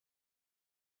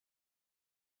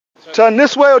Turn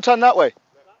this way or turn that way?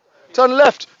 Turn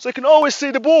left, so you can always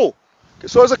see the ball.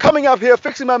 So as I'm coming up here,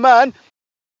 fixing my man,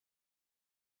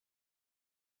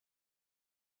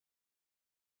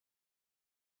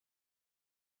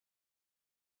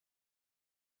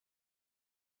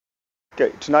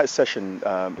 okay, tonight's session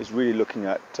is really looking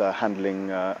at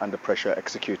handling under pressure,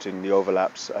 executing the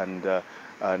overlaps, and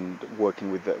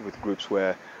working with groups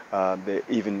where there are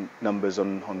even numbers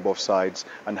on both sides,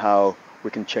 and how we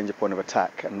can change a point of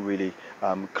attack and really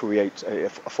create a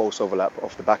false overlap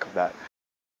off the back of that.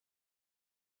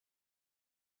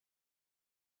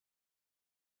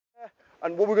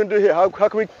 And what we're going to do here, how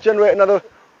can we generate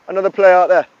another play out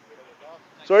there?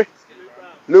 Sorry?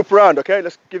 Loop around, okay?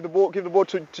 Let's give the ball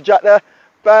to Jack there.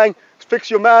 Bang,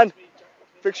 fix your man,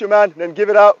 then give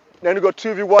it out. Then we've got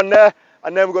 2v1 there,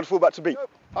 and then we've got a fullback to beat.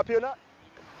 Happy on that?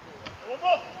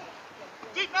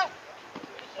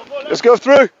 Let's go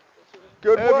through.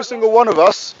 Good. Every single one of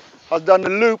us has done the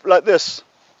loop like this.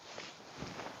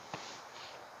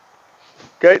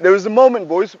 Okay, there is a moment,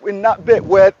 boys, in that bit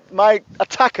where my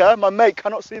attacker, my mate,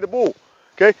 cannot see the ball.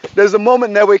 Okay, there's a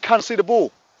moment there where he can't see the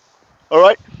ball. All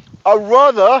right, I'd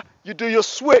rather you do your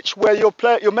switch where your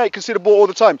mate can see the ball all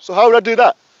the time. So how would I do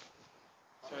that?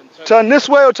 Turn this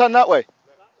way or turn that way?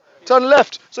 Turn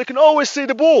left, so you can always see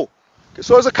the ball. Okay,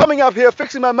 so as I'm coming up here,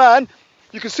 fixing my man,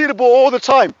 you can see the ball all the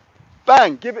time.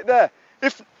 Bang, give it there.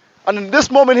 And in this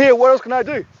moment here, what else can I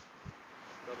do?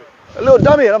 A little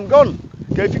dummy and I'm gone.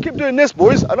 Okay, if you keep doing this,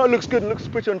 boys, I know it looks good and looks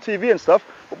pretty on TV and stuff,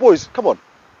 but boys, come on.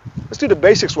 Let's do the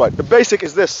basics right. The basic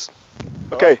is this.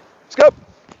 Okay, let's go.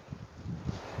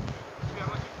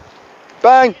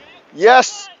 Bang.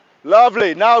 Yes.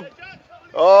 Lovely. Now,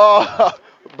 oh.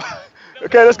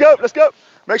 Okay, let's go.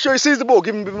 Make sure he sees the ball.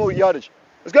 Give him a bit more yardage.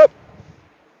 Let's go.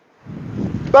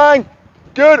 Bang.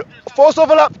 Good. Force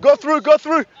overlap. Go through.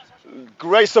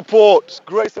 Great support.